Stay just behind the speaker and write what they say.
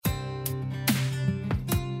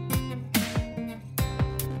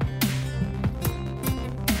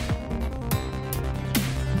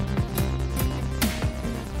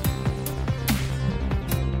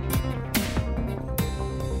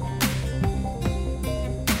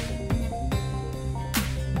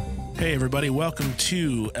Hey, everybody. Welcome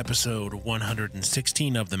to episode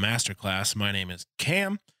 116 of the Masterclass. My name is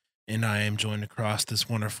Cam, and I am joined across this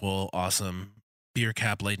wonderful, awesome, beer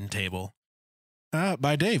cap-laden table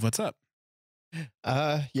by Dave. What's up?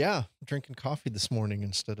 Yeah, drinking coffee this morning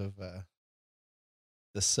instead of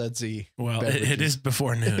the sudsy. Well, it is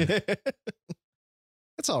before noon.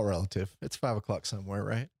 It's all relative. It's 5 o'clock somewhere,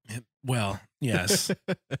 right? Well, yes.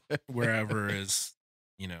 Wherever is,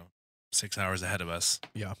 6 hours ahead of us.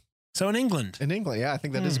 Yeah. So in England. In England, yeah, I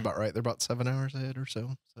think that is about right. They're about 7 hours ahead or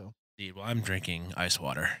so. Indeed. Well, I'm drinking ice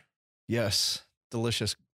water. Yes,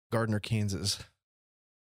 delicious Gardner Kansas.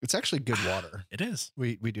 It's actually good water. It is.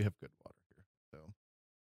 We do have good water here. So,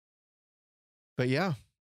 but yeah,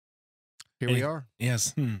 here we are.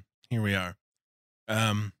 Yes. Here we are.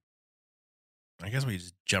 I guess we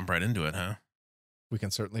just jump right into it, huh? We can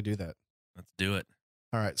certainly do that. Let's do it.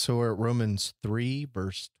 All right. So we're at Romans 3,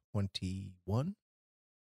 verse 21.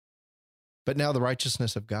 But now the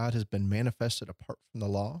righteousness of God has been manifested apart from the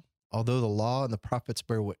law, although the law and the prophets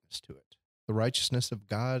bear witness to it. The righteousness of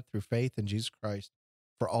God through faith in Jesus Christ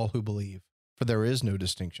for all who believe. For there is no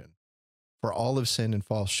distinction. For all have sinned and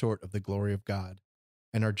fall short of the glory of God,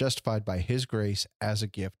 and are justified by his grace as a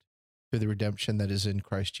gift through the redemption that is in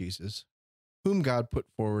Christ Jesus, whom God put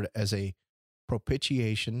forward as a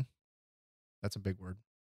propitiation, that's a big word,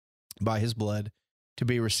 by his blood, to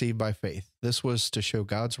be received by faith. This was to show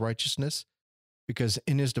God's righteousness, because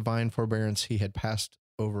in his divine forbearance he had passed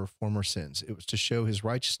over former sins. It was to show his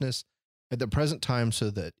righteousness at the present time, so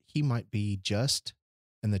that he might be just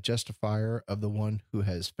and the justifier of the one who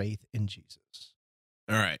has faith in Jesus.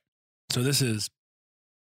 All right. So this is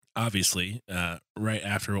obviously right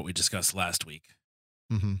after what we discussed last week,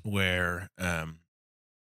 where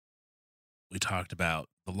we talked about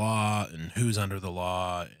the law and who's under the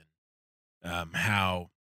law, and how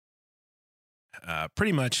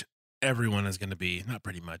pretty much everyone is going to be, not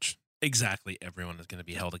pretty much, exactly everyone is going to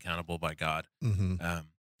be held accountable by God.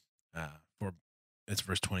 For it's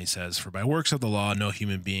verse 20 says, "For by works of the law, no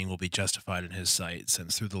human being will be justified in his sight,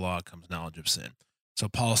 since through the law comes knowledge of sin." So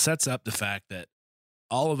Paul sets up the fact that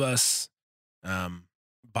all of us,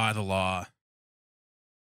 by the law,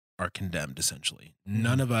 are condemned, essentially.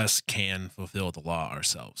 None of us can fulfill the law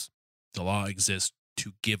ourselves. The law exists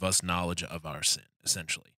to give us knowledge of our sin,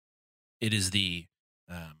 essentially. It is the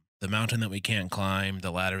mountain that we can't climb,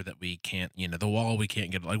 the ladder that we can't, the wall we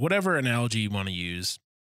can't get, like whatever analogy you want to use.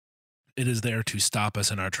 It is there to stop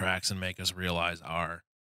us in our tracks and make us realize our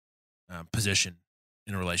position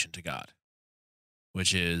in relation to God,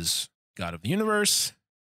 which is God of the universe,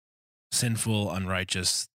 sinful,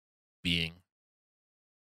 unrighteous being,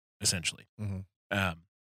 essentially.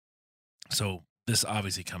 So this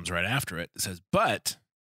obviously comes right after it. It says, "But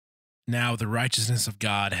now the righteousness of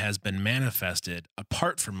God has been manifested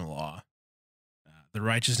apart from the law, the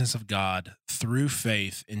righteousness of God through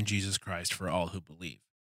faith in Jesus Christ for all who believe."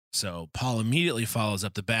 So Paul immediately follows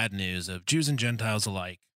up the bad news of Jews and Gentiles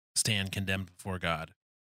alike stand condemned before God.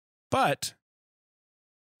 But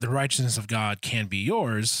the righteousness of God can be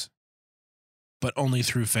yours, but only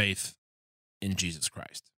through faith in Jesus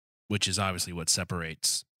Christ, which is obviously what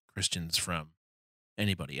separates Christians from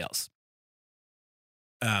anybody else.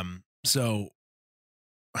 So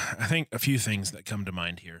I think a few things that come to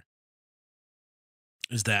mind here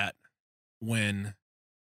is that when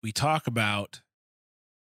we talk about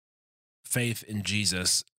faith in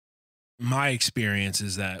Jesus, my experience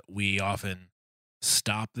is that we often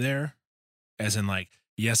stop there, as in like,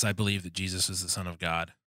 yes, I believe that Jesus is the Son of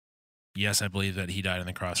God. Yes, I believe that he died on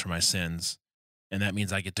the cross for my sins, and that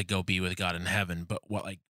means I get to go be with God in heaven. But what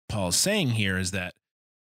like Paul is saying here is that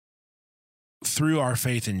through our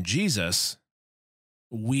faith in Jesus,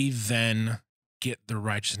 we then get the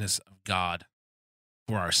righteousness of God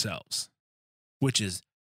for ourselves, which is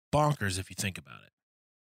bonkers if you think about it.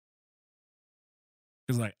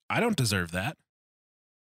 Because like, I don't deserve that.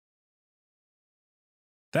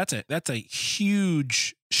 That's a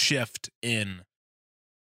huge shift in,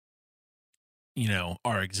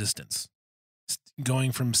 our existence.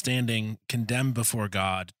 Going from standing condemned before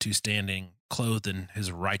God to standing clothed in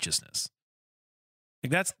his righteousness.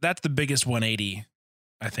 Like that's the biggest 180,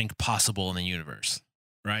 I think, possible in the universe,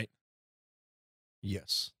 right?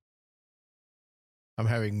 Yes. I'm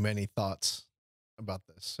having many thoughts about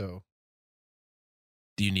this. So,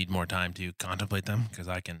 do you need more time to contemplate them? Because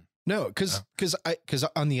I can. No, because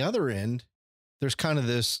on the other end, there's kind of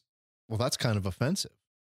this. Well, that's kind of offensive.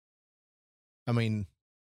 I mean,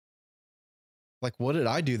 like, what did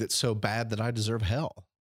I do that's so bad that I deserve hell?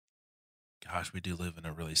 Gosh, we do live in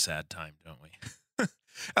a really sad time, don't we?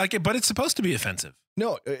 Like, but it's supposed to be offensive.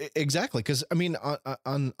 No, exactly. Because I mean,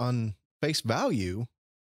 on face value,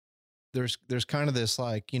 there's kind of this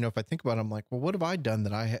like, if I think about it, I'm like, well, what have I done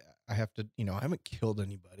that I have to, I haven't killed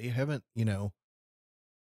anybody. I haven't,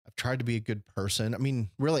 I've tried to be a good person. I mean,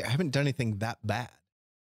 really, I haven't done anything that bad.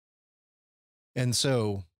 And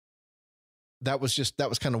so that was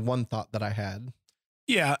kind of one thought that I had.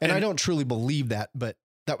 Yeah. And I don't truly believe that, but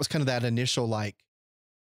that was kind of that initial, like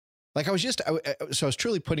I was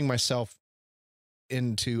truly putting myself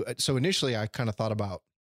into, so initially I kind of thought about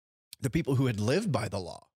the people who had lived by the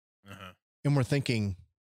law and were thinking,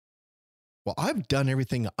 well, I've done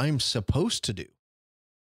everything I'm supposed to do.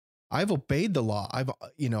 I've obeyed the law.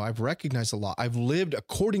 I've recognized the law. I've lived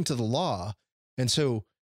according to the law. And so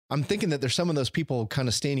I'm thinking that there's some of those people kind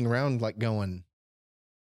of standing around like going,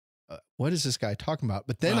 what is this guy talking about?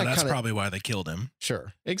 But then that's probably why they killed him.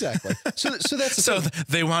 Sure. Exactly. So that's so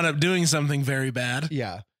they wound up doing something very bad.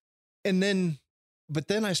 Yeah. But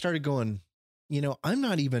then I started going, I'm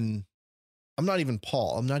not even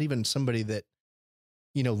Paul. I'm not even somebody that,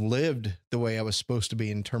 lived the way I was supposed to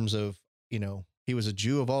be in terms of, he was a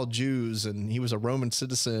Jew of all Jews and he was a Roman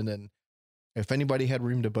citizen. And if anybody had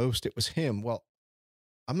room to boast, it was him. Well,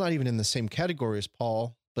 I'm not even in the same category as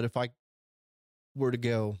Paul, but if I were to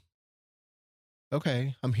go,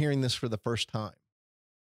 okay, I'm hearing this for the first time.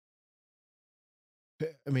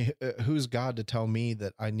 I mean, who's God to tell me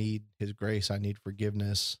that I need his grace? I need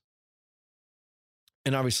forgiveness.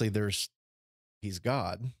 And obviously he's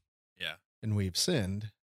God. Yeah. And we've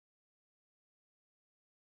sinned.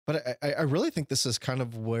 But I really think this is kind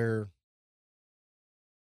of where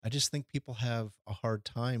I just think people have a hard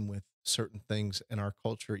time with certain things in our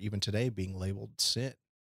culture, even today, being labeled sin.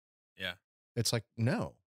 Yeah. It's like,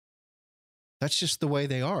 no, that's just the way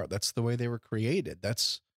they are. That's the way they were created.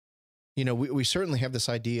 That's, we certainly have this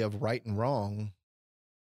idea of right and wrong.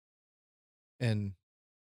 And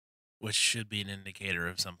which should be an indicator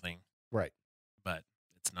of something. Right. But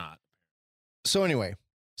it's not. So anyway,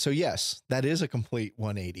 yes, that is a complete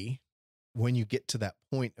 180 when you get to that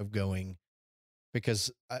point of going,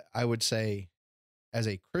 because I would say as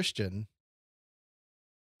a Christian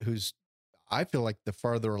I feel like the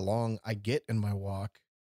farther along I get in my walk,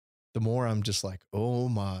 the more I'm just like, oh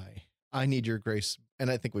my, I need your grace.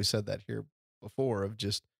 And I think we said that here before of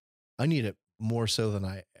just, I need it more so than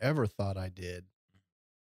I ever thought I did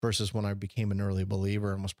versus when I became an early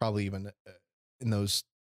believer and was probably even in those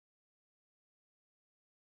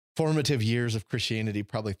formative years of Christianity,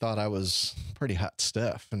 probably thought I was pretty hot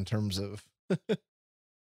stuff in terms of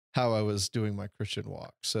how I was doing my Christian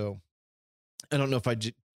walk. So I don't know if I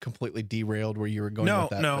completely derailed where you were going with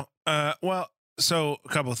that. No. Well, so a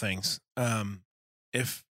couple of things.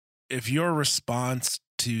 If your response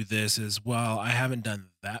to this is, well, I haven't done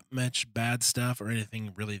that much bad stuff or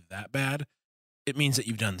anything really that bad, it means that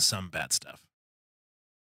you've done some bad stuff.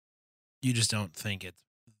 You just don't think it's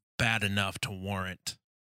bad enough to warrant,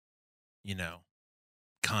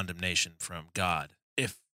 condemnation from God,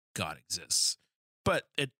 if God exists. But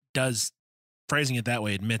it does, phrasing it that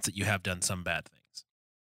way, admits that you have done some bad things.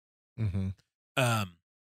 Mm-hmm.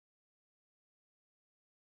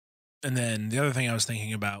 And then the other thing I was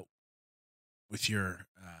thinking about with your,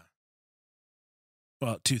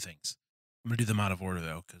 two things. I'm going to do them out of order,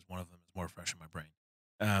 though, because one of them is more fresh in my brain.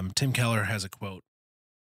 Tim Keller has a quote,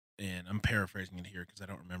 and I'm paraphrasing it here because I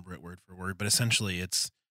don't remember it word for word, but essentially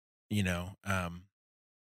it's,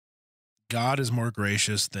 God is more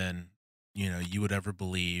gracious than, you would ever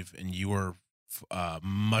believe, and you are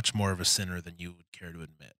much more of a sinner than you would care to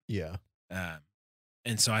admit. Yeah.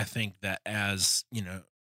 And so I think that as,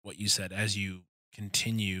 what you said, as you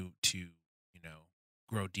continue to,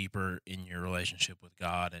 grow deeper in your relationship with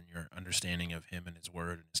God and your understanding of him and his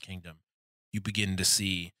word and his kingdom, you begin to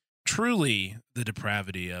see truly the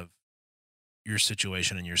depravity of your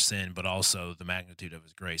situation and your sin, but also the magnitude of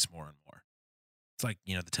his grace more and more. It's like,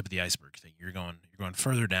 the tip of the iceberg thing. You're going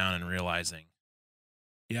further down and realizing,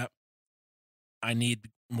 yep, I need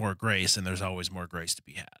more grace, and there's always more grace to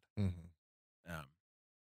be had. Mm-hmm.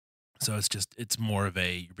 So it's more of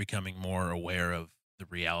you're becoming more aware of the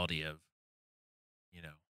reality of,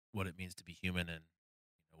 what it means to be human and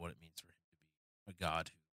what it means for him to be a God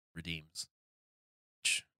who redeems,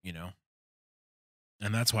 which,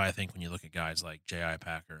 and that's why I think when you look at guys like J.I.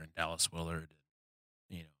 Packer and Dallas Willard,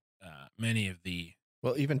 many of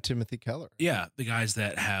even Timothy Keller. Yeah. The guys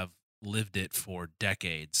that have lived it for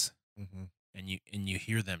decades, mm-hmm. and you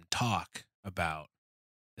hear them talk about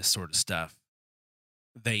this sort of stuff,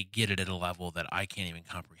 they get it at a level that I can't even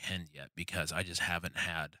comprehend yet because I just haven't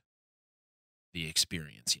had the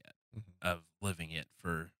experience yet. of living it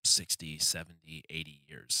for 60, 70, 80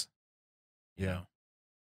 years. You Yeah. know?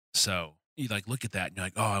 So you like look at that and you're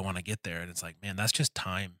like, oh, I want to get there. And it's like, man, that's just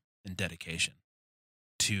time and dedication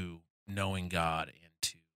to knowing God and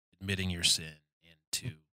to admitting your sin and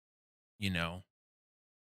to, you know,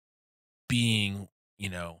 being,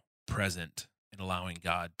 present and allowing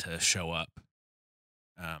God to show up.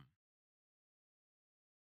 And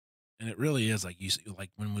it really is like like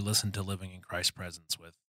when we listen to Living in Christ's Presence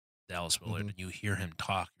with Dallas Willard and you hear him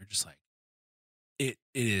talk, you're just like, it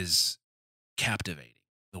is captivating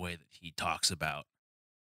the way that he talks about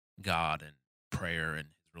God and prayer and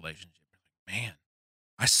his relationship. You're like, man,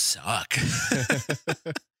 I suck.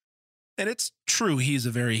 And it's true. He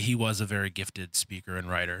was a very gifted speaker and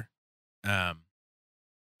writer.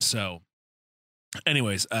 So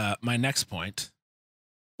anyways, my next point,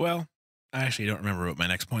 well, I actually don't remember what my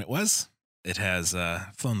next point was. It has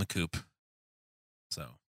flown the coop. So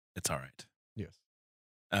it's all right. Yes.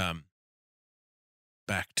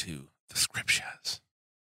 Back to the scriptures.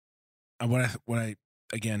 What I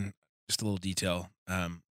again, just a little detail.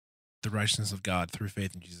 The righteousness of God through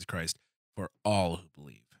faith in Jesus Christ for all who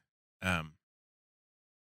believe.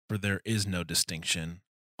 For there is no distinction.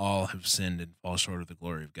 All have sinned and fall short of the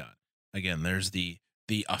glory of God. Again, there's the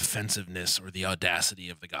offensiveness or the audacity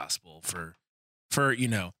of the gospel for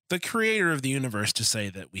the creator of the universe to say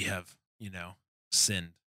that we have,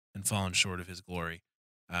 sinned and fallen short of his glory.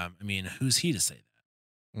 I mean, who's he to say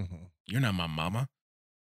that? Mm-hmm. You're not my mama.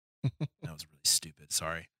 That was really stupid.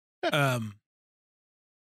 Sorry.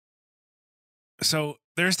 So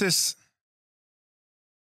there's this,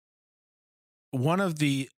 one of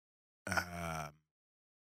the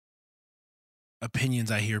opinions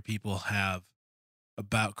I hear people have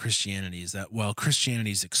about Christianity is that, well, Christianity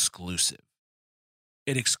is exclusive.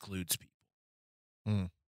 It excludes people. Mm.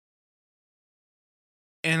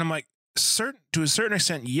 And I'm like, to a certain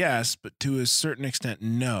extent, yes, but to a certain extent,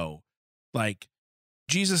 no. Like,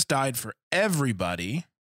 Jesus died for everybody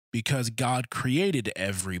because God created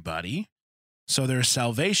everybody. So there's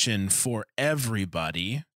salvation for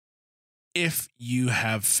everybody if you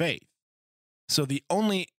have faith. So the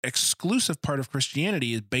only exclusive part of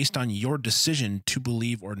Christianity is based on your decision to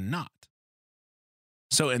believe or not.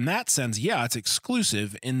 So in that sense, yeah, it's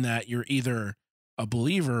exclusive in that you're either a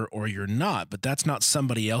believer or you're not, but that's not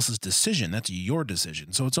somebody else's decision. That's your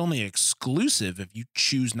decision. So it's only exclusive if you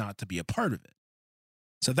choose not to be a part of it.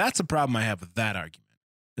 So that's a problem I have with that argument,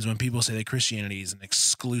 is when people say that Christianity is an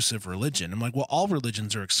exclusive religion. I'm like, well, all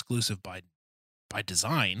religions are exclusive by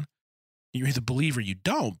design. You either believe or you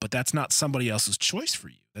don't, but that's not somebody else's choice for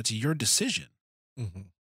you. That's your decision. Mm-hmm.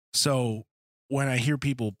 So when I hear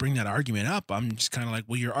people bring that argument up, I'm just kind of like,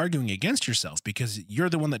 well, you're arguing against yourself because you're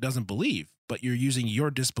the one that doesn't believe, but you're using your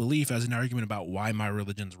disbelief as an argument about why my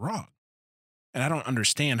religion's wrong. And I don't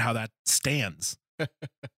understand how that stands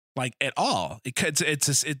like at all. It cuts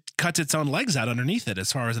its own legs out underneath it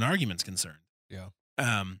as far as an argument's concerned. Yeah.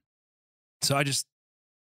 So I just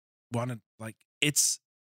want to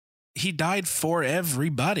he died for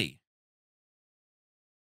everybody.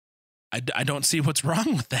 I don't see what's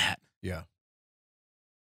wrong with that. Yeah.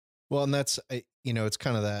 Well, and that's, it's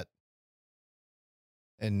kind of that.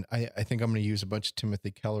 And I think I'm going to use a bunch of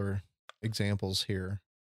Timothy Keller examples here.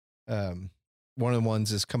 One of the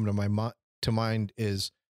ones is coming to mind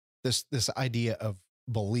is this idea of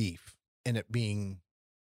belief and it being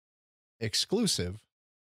exclusive.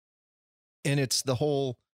 And it's the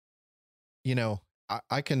whole,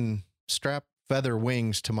 I can strap feather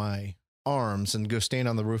wings to my arms and go stand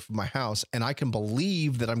on the roof of my house, and I can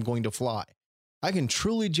believe that I'm going to fly. I can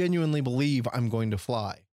truly, genuinely believe I'm going to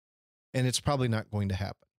fly, and it's probably not going to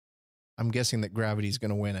happen. I'm guessing that gravity is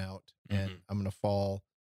going to win out, and I'm going to fall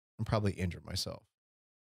and probably injure myself.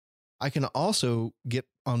 I can also get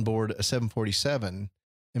on board a 747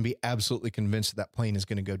 and be absolutely convinced that plane is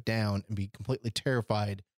going to go down and be completely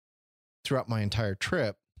terrified throughout my entire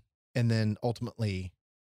trip. And then ultimately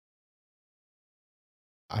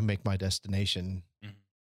I make my destination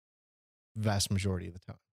vast majority of the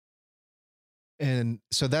time. And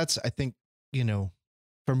so that's, I think,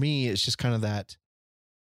 for me, it's just kind of that,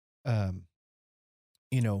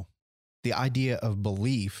 the idea of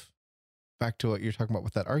belief, back to what you're talking about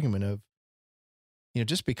with that argument of,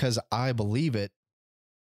 just because I believe it,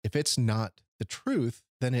 if it's not the truth,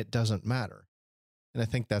 then it doesn't matter. And I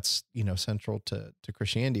think that's, central to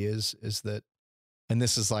Christianity is that, and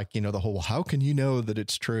this is like, the whole, how can you know that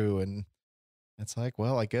it's true? And it's like,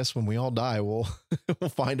 well, I guess when we all die, we'll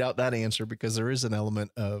find out that answer, because there is an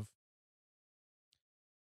element of,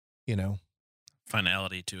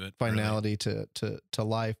 finality to it, finality really. to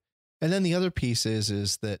life. And then the other piece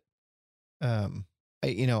is that,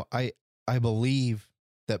 I believe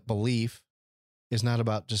that belief is not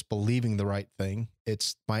about just believing the right thing.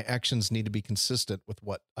 It's my actions need to be consistent with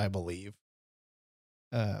what I believe.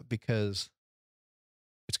 Because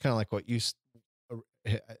it's kind of like what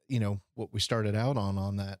what we started out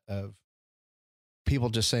on that of people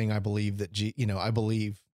just saying, I believe that, I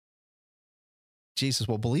believe Jesus.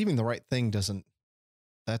 Well, believing the right thing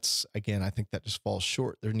that's again, I think that just falls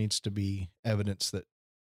short. There needs to be evidence that,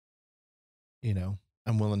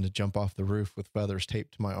 I'm willing to jump off the roof with feathers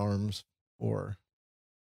taped to my arms or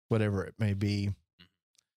whatever it may be.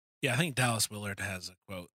 Yeah, I think Dallas Willard has a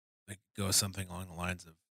quote that goes something along the lines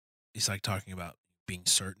of, he's like talking about being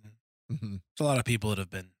certain. Mm-hmm. There's a lot of people that have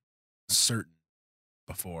been certain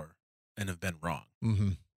before and have been wrong. Mm-hmm.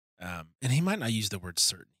 And he might not use the word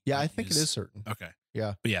certain. Yeah, I think it is certain. Okay.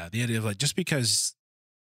 Yeah. But yeah, the idea of like, just because,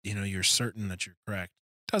 you're certain that you're correct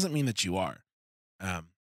doesn't mean that you are.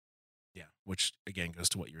 Yeah, which again goes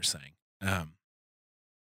to what you're saying. And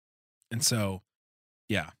so,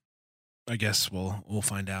 yeah, I guess we'll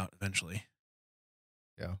find out eventually.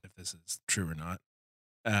 Yeah. If this is true or not.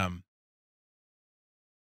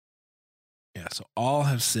 Yeah, so all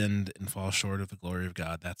have sinned and fall short of the glory of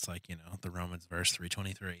God. That's like, the Romans verse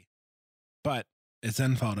 3:23. But it's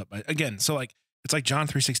then followed up by, again, so like, it's like John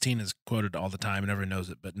 3:16 is quoted all the time and everyone knows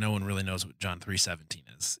it, but no one really knows what John 3:17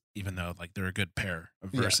 is, even though like they're a good pair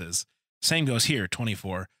of verses. Yeah. Same goes here,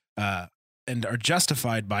 24, and are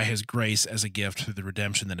justified by his grace as a gift through the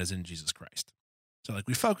redemption that is in Jesus Christ. So like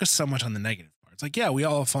we focus so much on the negative parts. Like, yeah, we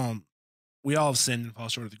all have sinned and fall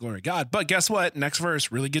short of the glory of God. But guess what? Next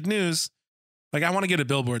verse, really good news. Like I want to get a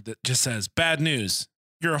billboard that just says, bad news,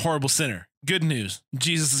 you're a horrible sinner. Good news,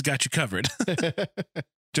 Jesus has got you covered.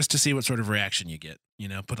 Just to see what sort of reaction you get.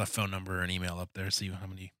 Put a phone number or an email up there, see how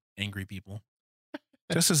many angry people.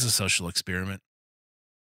 Just as a social experiment.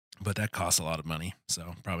 But that costs a lot of money,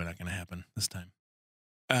 so probably not going to happen this time.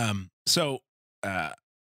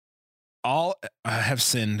 All have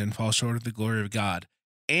sinned and fall short of the glory of God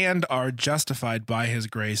and are justified by his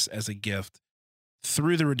grace as a gift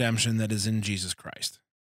through the redemption that is in Jesus Christ.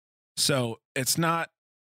 So it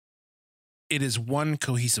is one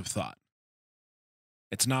cohesive thought.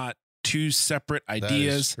 It's not two separate ideas.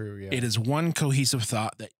 That is true, yeah. It is one cohesive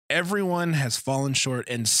thought that everyone has fallen short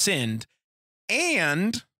and sinned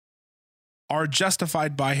and are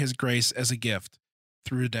justified by his grace as a gift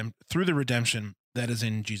through the redemption that is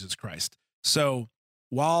in Jesus Christ. So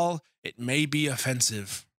while it may be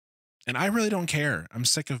offensive, and I really don't care, I'm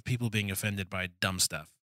sick of people being offended by dumb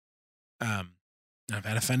stuff. I've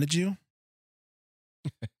had offended you?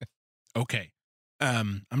 Okay.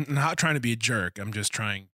 I'm not trying to be a jerk. I'm just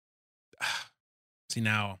trying. See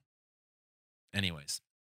now. Anyways,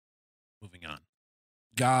 moving on.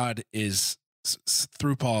 God is,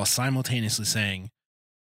 through Paul, simultaneously saying,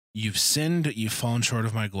 you've sinned, you've fallen short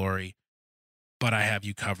of my glory, but I have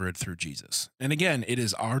you covered through Jesus. And again, it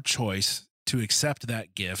is our choice to accept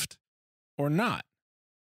that gift or not.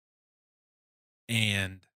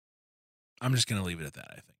 And I'm just going to leave it at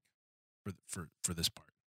that, I think, for this part.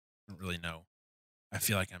 I don't really know. I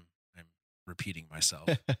feel like I'm repeating myself.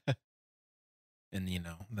 And,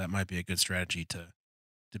 that might be a good strategy to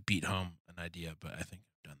beat home an idea, but I think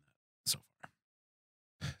I've done that so far.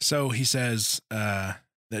 So he says that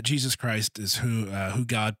Jesus Christ is who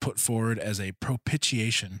God put forward as a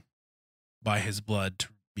propitiation by his blood to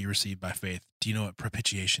be received by faith. Do you know what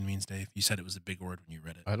propitiation means, Dave? You said it was a big word when you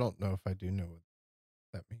read it. I don't know if I do know what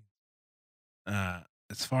that means.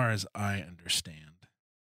 As far as I understand,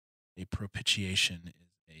 a propitiation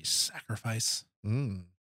is a sacrifice.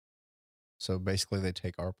 So basically they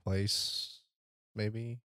take our place,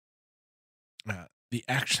 maybe? The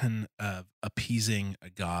action of appeasing a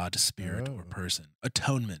god, spirit, or person.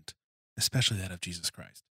 Atonement, especially that of Jesus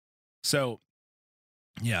Christ. So,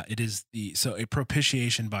 yeah, so a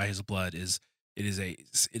propitiation by his blood is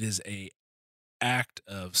a act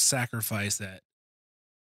of sacrifice that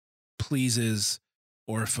pleases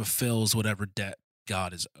or fulfills whatever debt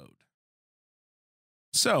God is owed.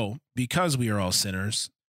 So, because we are all sinners,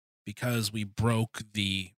 because we broke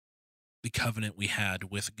the covenant we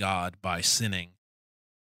had with God by sinning,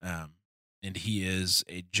 and he is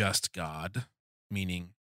a just God, meaning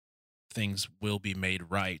things will be made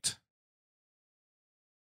right.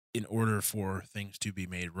 In order for things to be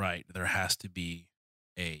made right, there has to be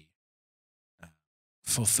a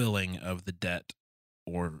fulfilling of the debt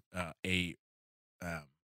or a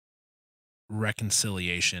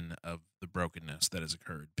reconciliation of the brokenness that has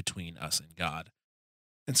occurred between us and God.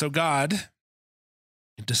 And so God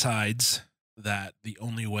decides that the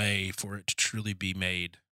only way for it to truly be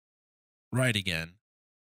made right again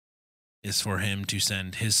is for him to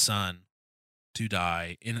send his son to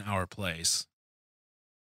die in our place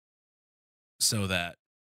so that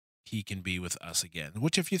he can be with us again.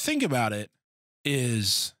 Which, if you think about it,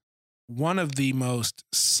 is one of the most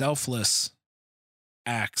selfless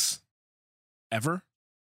acts ever.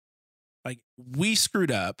 Like, we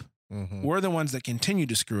screwed up. Mhm. We're the ones that continue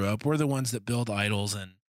to screw up. We're the ones that build idols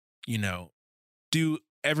and, do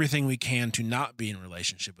everything we can to not be in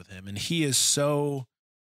relationship with him. And he is so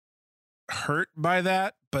hurt by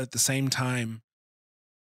that, but at the same time,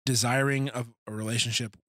 desiring of a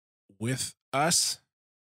relationship with us,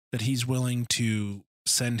 that he's willing to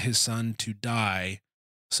send his son to die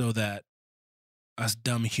so that us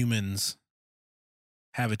dumb humans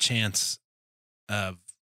have a chance of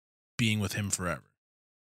being with him forever.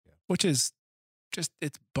 Yeah. Which is just,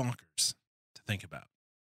 it's bonkers to think about.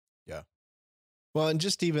 Yeah. Well, and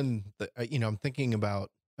just even I'm thinking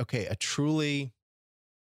about, okay, a truly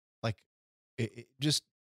just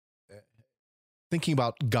thinking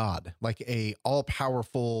about God, like a all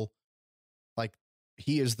powerful, like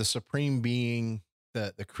he is the supreme being,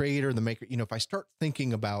 the creator, the maker. If I start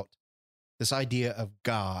thinking about this idea of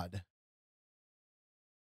God,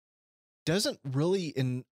 doesn't really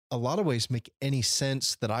in a lot of ways make any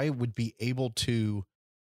sense that I would be able to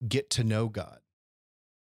get to know God.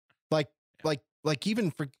 Like even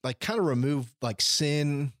for like kind of remove like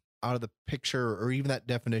sin out of the picture or even that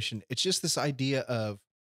definition. It's just this idea of,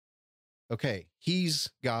 okay, he's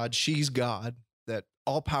God, she's God, that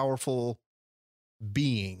all powerful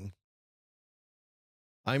being.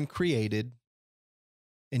 I'm created.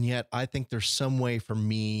 And yet I think there's some way for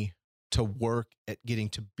me to work at getting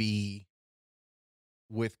to be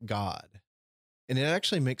with God. And it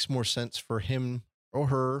actually makes more sense for him or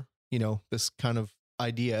her, this kind of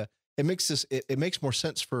idea. It makes more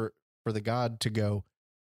sense for the God to go,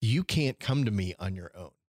 you can't come to me on your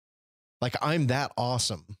own. Like, I'm that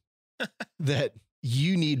awesome that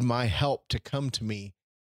you need my help to come to me.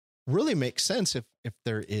 Really makes sense if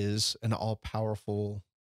there is an all powerful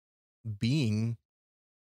being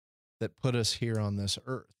that put us here on this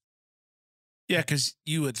earth. Yeah, because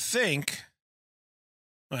you would think,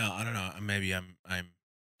 well, I don't know, maybe I'm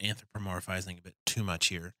anthropomorphizing a bit too much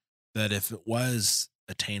here, that if it was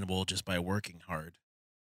attainable just by working hard,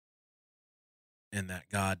 and that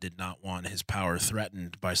God did not want his power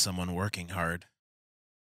threatened by someone working hard,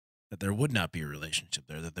 that there would not be a relationship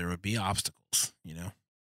there, that there would be obstacles,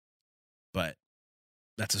 But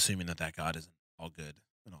that's assuming that God isn't all good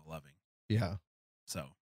and all loving. Yeah. So.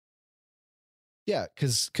 Yeah,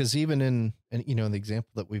 because even in the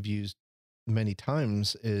example that we've used many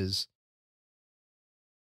times is,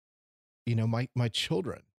 my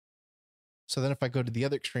children. So then if I go to the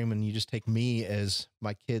other extreme and you just take me as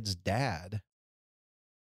my kid's dad,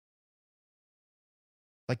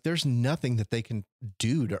 like there's nothing that they can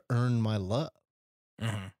do to earn my love.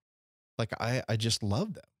 Mm-hmm. Like I just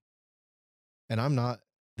love them. And I'm not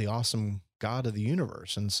the awesome God of the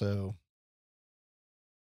universe. And so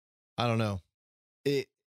I don't know.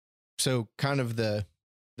 So kind of the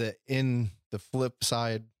flip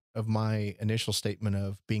side of my initial statement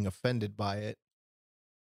of being offended by it,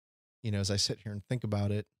 as I sit here and think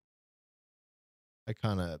about it, I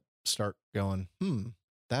kind of start going,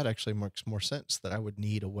 that actually makes more sense, that I would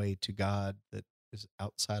need a way to God that is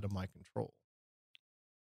outside of my control.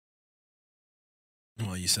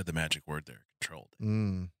 Well, you said the magic word there, controlled.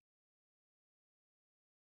 Mm.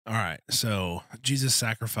 All right. So Jesus'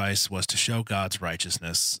 sacrifice was to show God's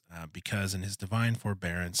righteousness because in his divine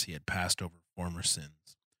forbearance, he had passed over former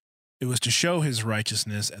sins. It was to show his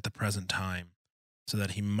righteousness at the present time so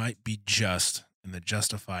that he might be just and the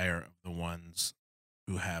justifier of the ones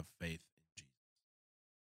who have faith in Jesus.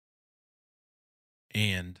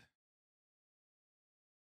 And,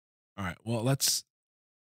 all right, well,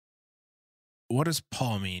 what does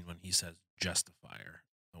Paul mean when he says justifier,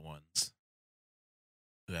 the ones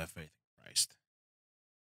who have faith in Christ?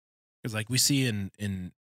 Because like we see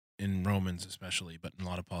in Romans especially, but in a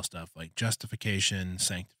lot of Paul stuff, like justification,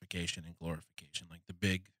 sanctification, and glorification, like the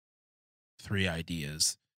big three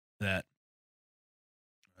ideas that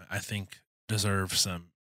I think deserve some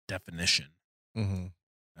definition. Mm-hmm.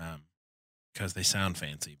 Because they sound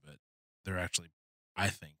fancy, but they're actually, I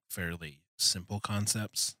think, fairly simple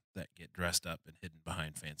concepts that get dressed up and hidden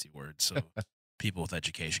behind fancy words, so people with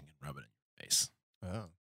education can rub it in your face. Oh.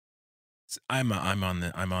 I'm on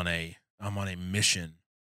a mission,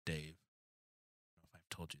 Dave. I don't know if I've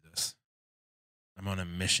told you this. I'm on a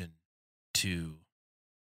mission to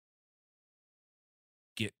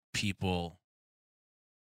get people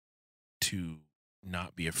to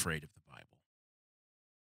not be afraid of the Bible,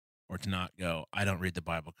 or to not go, I don't read the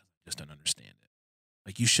Bible because just don't understand it.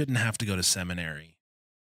 Like, you shouldn't have to go to seminary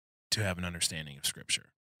to have an understanding of Scripture,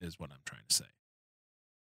 is what I'm trying to say.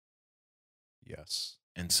 Yes.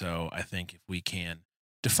 And so I think if we can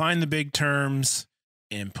define the big terms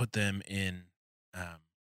and put them in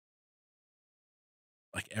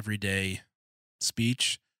like everyday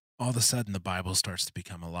speech, all of a sudden the Bible starts to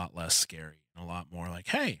become a lot less scary and a lot more like,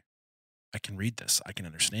 hey, I can read this. I can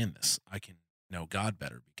understand this. I can know God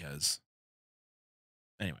better because,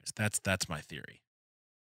 anyways, that's my theory.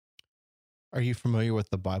 Are you familiar with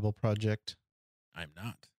the Bible Project? I'm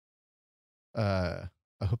not. I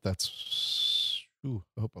hope that's,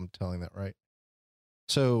 I hope I'm telling that right.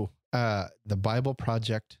 So,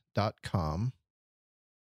 thebibleproject.com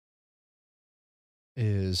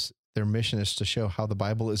is, their mission is to show how the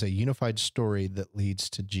Bible is a unified story that leads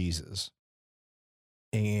to Jesus.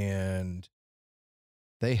 And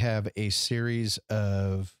they have a series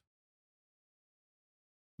of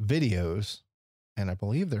videos, and I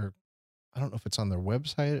believe I don't know if it's on their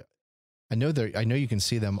website. I know you can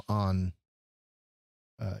see them on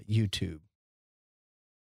YouTube,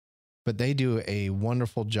 but they do a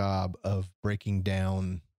wonderful job of breaking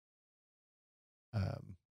down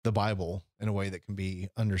the Bible in a way that can be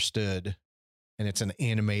understood. And it's an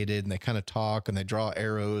animated, and they kind of talk and they draw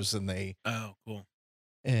arrows and they, Oh, cool.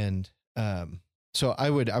 and so I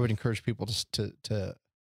would encourage people to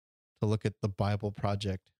look at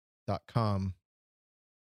thebibleproject.com.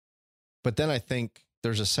 But then I think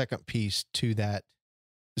there's a second piece to that.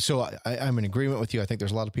 So I'm in agreement with you. I think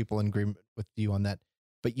there's a lot of people in agreement with you on that,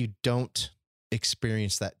 but you don't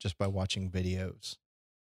experience that just by watching videos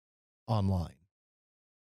online.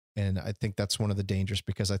 And I think that's one of the dangers,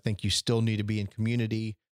 because I think you still need to be in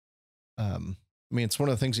community. I mean, it's one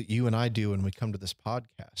of the things that you and I do when we come to this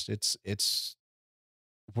podcast.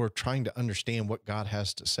 We're trying to understand what God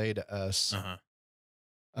has to say to us.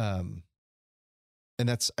 And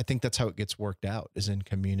I think that's how it gets worked out, is in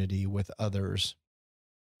community with others.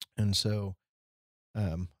 And so,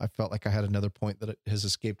 I felt like I had another point that has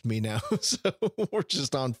escaped me now. So we're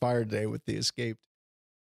just on fire today with the escaped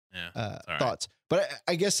thoughts. But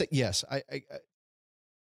I guess that, yes, I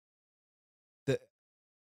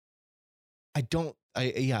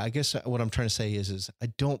guess what I'm trying to say is I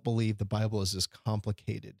don't believe the Bible is as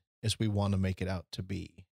complicated as we want to make it out to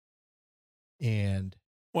be. And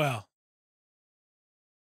well,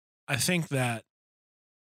 I think that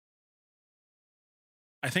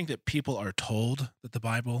people are told that the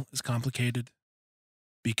Bible is complicated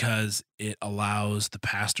because it allows the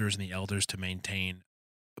pastors and the elders to maintain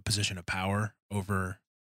a position of power over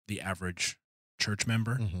the average church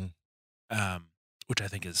member, which I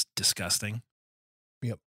think is disgusting.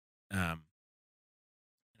 Yep. And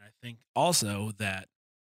I think also that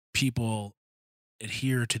people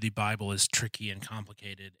adhere to the Bible as tricky and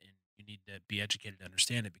complicated, and you need to be educated to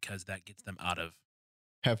understand it, because that gets them out of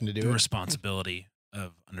having to do the it. responsibility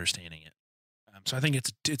of understanding it. So I think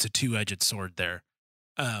it's a two-edged sword there.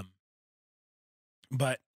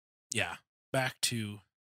 But yeah, back to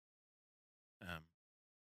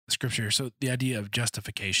Scripture. So the idea of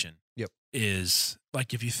justification is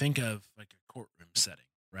like, if you think of like a courtroom setting,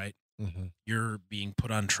 right? You're being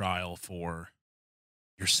put on trial for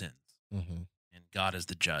your sins, and God is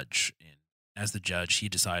the judge, and as the judge, he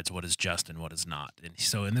decides what is just and what is not. And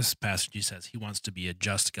so in this passage, he says he wants to be a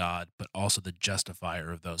just God, but also the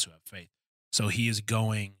justifier of those who have faith. So he is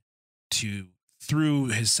going to, through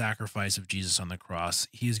his sacrifice of Jesus on the cross,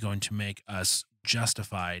 he is going to make us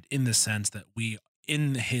justified in the sense that we,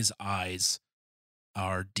 in his eyes,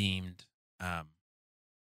 are deemed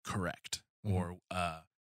correct, or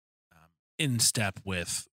in step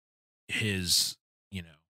with his,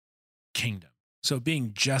 kingdom. So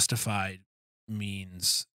being justified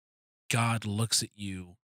means God looks at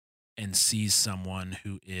you and sees someone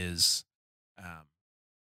who is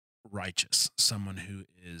righteous, someone who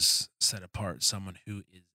is set apart, someone who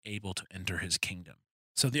is able to enter his kingdom.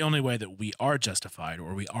 So the only way that we are justified,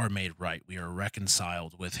 or we are made right, we are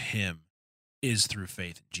reconciled with him, is through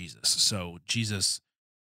faith in Jesus. So Jesus'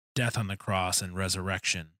 death on the cross and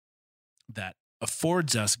resurrection that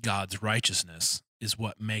affords us God's righteousness is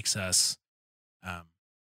what makes us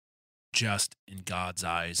just in God's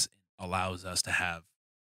eyes, allows us to have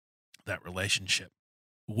that relationship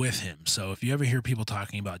with him. So if you ever hear people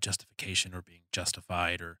talking about justification or being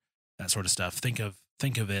justified or that sort of stuff, think of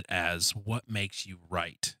it as what makes you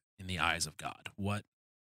right in the eyes of God. What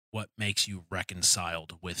makes you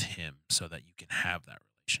reconciled with him so that you can have that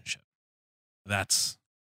relationship. That's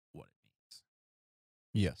what it means.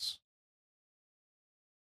 Yes.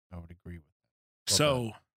 I would agree with that.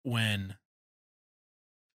 So when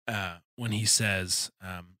when he says,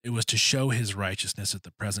 it was to show his righteousness at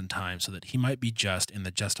the present time so that he might be just and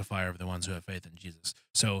the justifier of the ones who have faith in Jesus.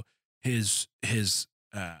 So his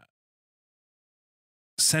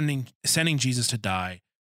sending Jesus to die,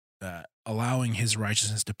 allowing his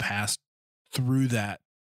righteousness to pass through that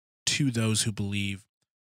to those who believe,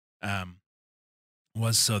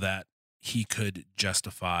 was so that he could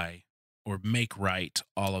justify or make right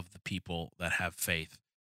all of the people that have faith.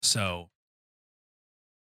 So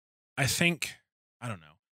I think, I don't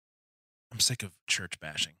know, I'm sick of church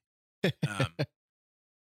bashing. I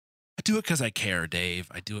do it because I care, Dave.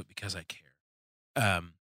 I do it because I care.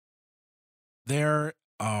 There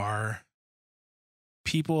are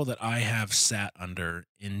people that I have sat under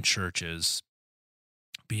in churches,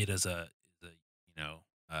 be it as a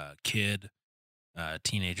kid, a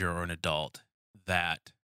teenager, or an adult,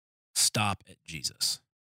 that stop at Jesus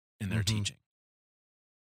in their teaching.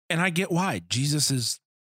 And I get why. Jesus is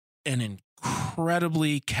an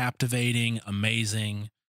incredibly captivating,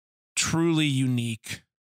 amazing, truly unique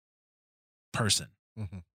person.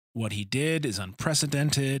 What he did is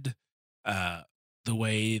unprecedented. The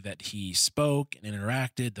way that he spoke and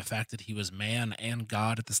interacted, the fact that he was man and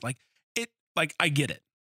God at this, I get it.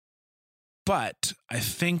 But I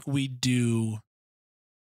think we do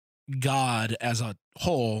God as a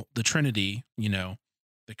whole, the Trinity,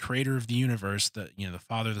 the creator of the universe, the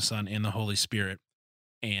Father, the Son, and the Holy Spirit,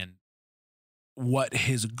 and what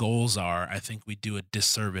his goals are. I think we do a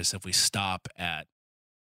disservice if we stop at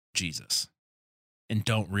Jesus and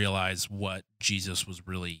don't realize what Jesus was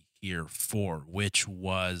really here for, which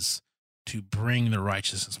was to bring the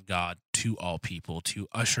righteousness of God to all people, to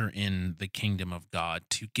usher in the kingdom of God,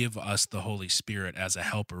 to give us the Holy Spirit as a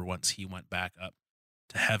helper once he went back up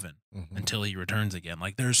to heaven until he returns again.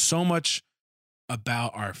 There's so much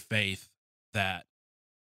about our faith that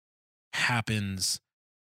happens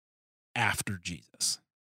after Jesus,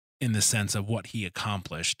 in the sense of what he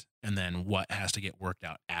accomplished and then what has to get worked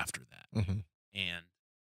out after that. And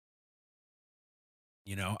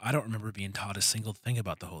I don't remember being taught a single thing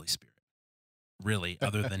about the Holy Spirit, really,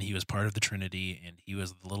 other than he was part of the Trinity and he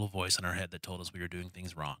was the little voice in our head that told us we were doing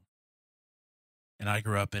things wrong. And I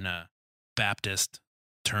grew up in a Baptist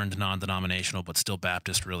turned non-denominational, but still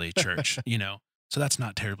Baptist, really, church, so that's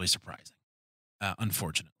not terribly surprising,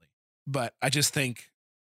 unfortunately. But I just think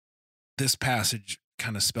this passage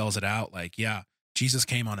kind of spells it out. Jesus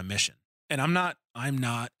came on a mission, and I'm not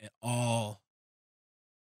at all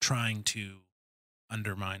trying to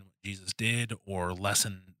undermine what Jesus did or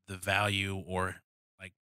lessen the value or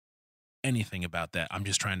anything about that. I'm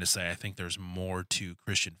just trying to say I think there's more to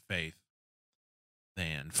Christian faith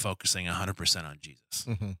than focusing 100% on Jesus.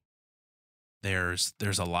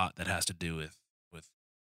 There's a lot that has to do with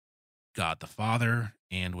God the Father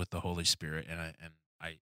and with the Holy Spirit, and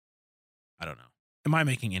I don't know. Am I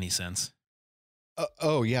making any sense?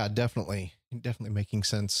 Oh yeah, definitely making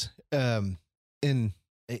sense. And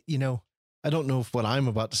I don't know if what I'm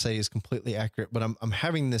about to say is completely accurate, but I'm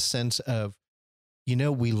having this sense of,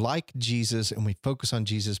 we like Jesus and we focus on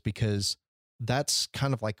Jesus because that's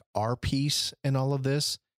kind of like our piece in all of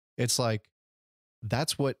this. It's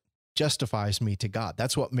that's what justifies me to God.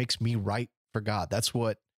 That's what makes me right for God. That's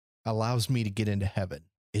what allows me to get into heaven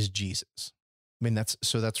is Jesus. I mean,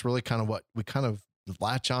 that's really kind of what we kind of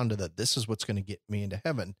latch onto, that this is what's going to get me into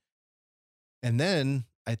heaven. And then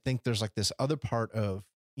I think there's this other part of,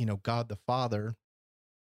 God the Father,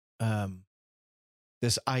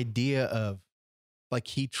 this idea of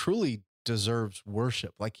he truly deserves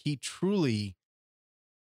worship. He truly,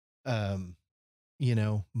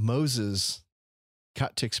 Moses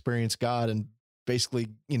got to experience God, and basically,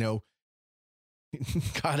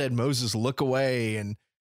 God had Moses look away and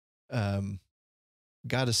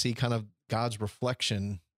got to see kind of God's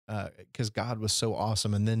reflection because God was so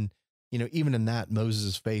awesome. And then, even in that,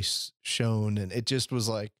 Moses' face shone, and it just was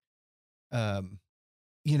so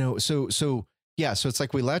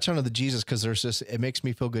it's we latch onto the Jesus because there's this, it makes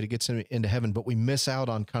me feel good, it gets into heaven, but we miss out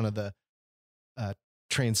on kind of the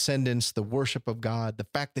transcendence, the worship of God, the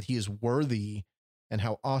fact that he is worthy and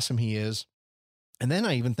how awesome he is. And then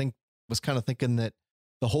I even was kind of thinking that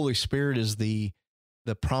the Holy Spirit is the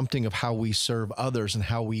prompting of how we serve others and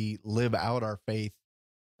how we live out our faith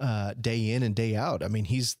day in and day out. I mean,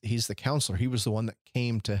 he's the counselor. He was the one that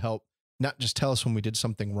came to help, not just tell us when we did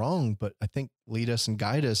something wrong, but I think lead us and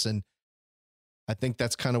guide us. And I think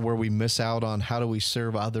that's kind of where we miss out on how do we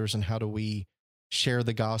serve others and how do we share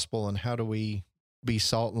the gospel and how do we be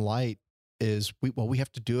salt and light is we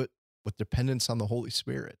have to do it with dependence on the Holy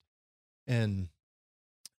Spirit. And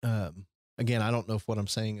again, I don't know if what I'm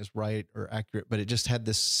saying is right or accurate, but it just had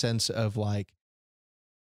this sense of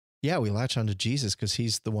yeah, we latch onto Jesus because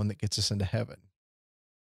he's the one that gets us into heaven.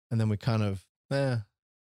 And then we kind of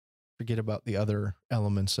forget about the other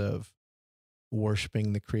elements of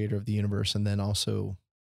worshiping the creator of the universe, and then also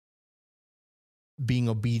being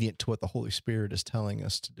obedient to what the Holy Spirit is telling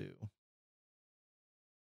us to do.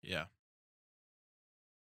 Yeah.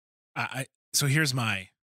 So here's my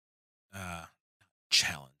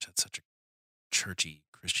challenge. That's such a churchy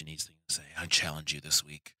Christianese thing to say. I challenge you this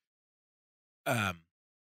week.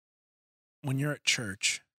 When you're at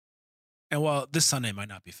church, and well, this Sunday might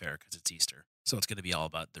not be fair because it's Easter, so it's going to be all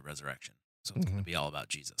about the resurrection. So it's going to be all about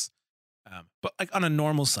Jesus. But like on a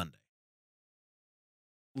normal Sunday,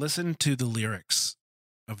 listen to the lyrics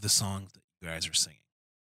of the songs that you guys are singing.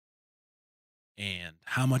 And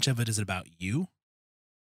how much of it is about you?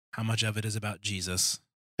 How much of it is about Jesus?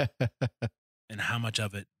 And how much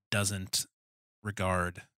of it doesn't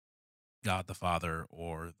regard God the Father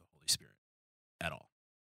or the Holy Spirit at all?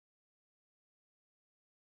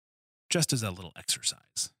 Just as a little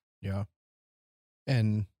exercise. Yeah.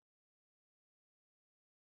 And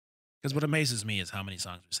because what amazes me is how many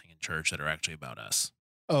songs we sing in church that are actually about us.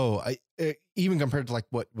 Oh, even compared to like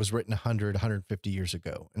what was written 100, 150 years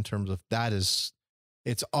ago, in terms of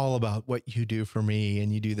it's all about what you do for me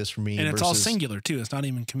and you do this for me. And it's all singular too. It's not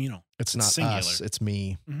even communal. It's not singular. Us, it's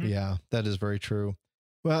me. Mm-hmm. Yeah, that is very true.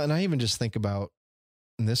 Well, and I even just think about,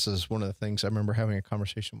 and this is one of the things I remember having a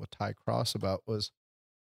conversation with Ty Cross about, was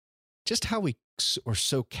just how we are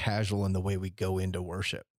so casual in the way we go into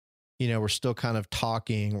worship. You know, we're still kind of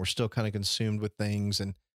talking, we're still kind of consumed with things,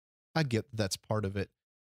 and I get that's part of it.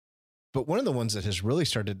 But one of the ones that has really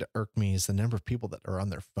started to irk me is the number of people that are on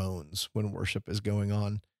their phones when worship is going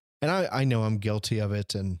on. And I know I'm guilty of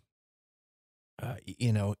it, and,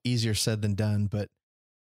 easier said than done. But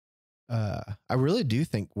I really do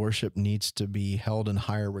think worship needs to be held in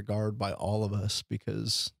higher regard by all of us,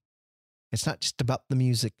 because it's not just about the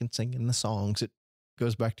music and singing the songs. It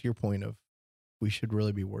goes back to your point of we should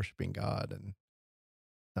really be worshiping God and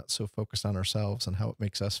not so focused on ourselves and how it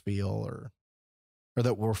makes us feel, or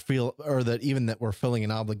that we're feeling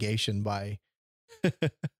an obligation by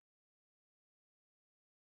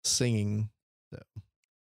singing.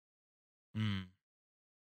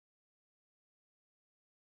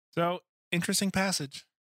 So interesting passage.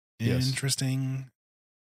 Yes. Interesting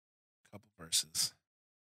couple verses.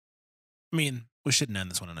 I mean, we shouldn't end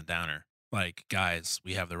this one on a downer. Like, guys,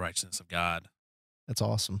 we have the righteousness of God. That's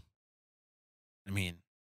awesome. I mean,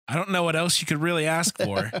 I don't know what else you could really ask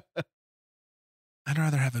for. I'd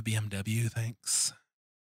rather have a BMW, thanks.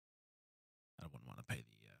 I wouldn't want to pay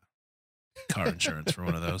the car insurance for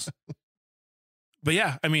one of those. But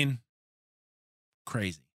yeah, I mean,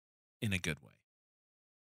 crazy in a good way.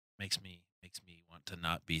 Makes me want to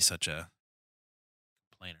not be such a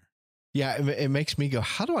complainer. Yeah, it makes me go,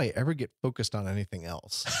 how do I ever get focused on anything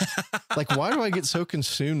else? Like, why do I get so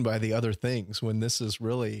consumed by the other things when this is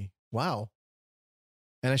really, wow.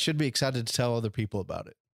 And I should be excited to tell other people about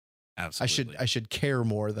it. Absolutely. I should care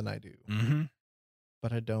more than I do. Mm-hmm.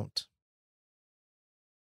 But I don't.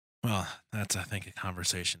 Well, that's, I think, a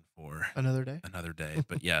conversation for another day.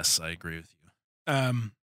 But yes, I agree with you. All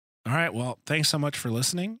right. Well, thanks so much for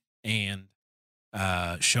listening. And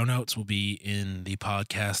show notes will be in the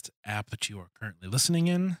podcast app that you are currently listening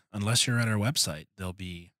in. Unless you're at our website, they'll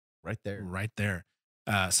be right there.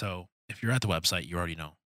 So if you're at the website, you already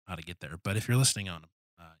know how to get there. But if you're listening on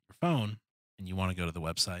your phone and you want to go to the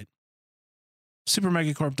website,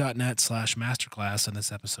 supermegacorp.net/masterclass, and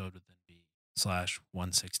this episode would then be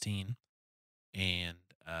 /116. And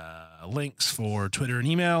links for Twitter and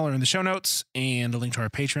email are in the show notes, and a link to our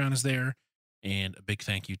Patreon is there. And a big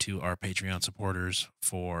thank you to our Patreon supporters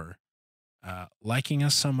for liking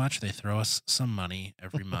us so much. They throw us some money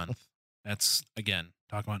every month. That's, again,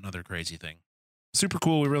 talk about another crazy thing. Super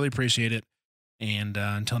cool. We really appreciate it. And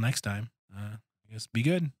until next time, I guess be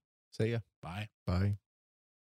good. See ya. Bye. Bye.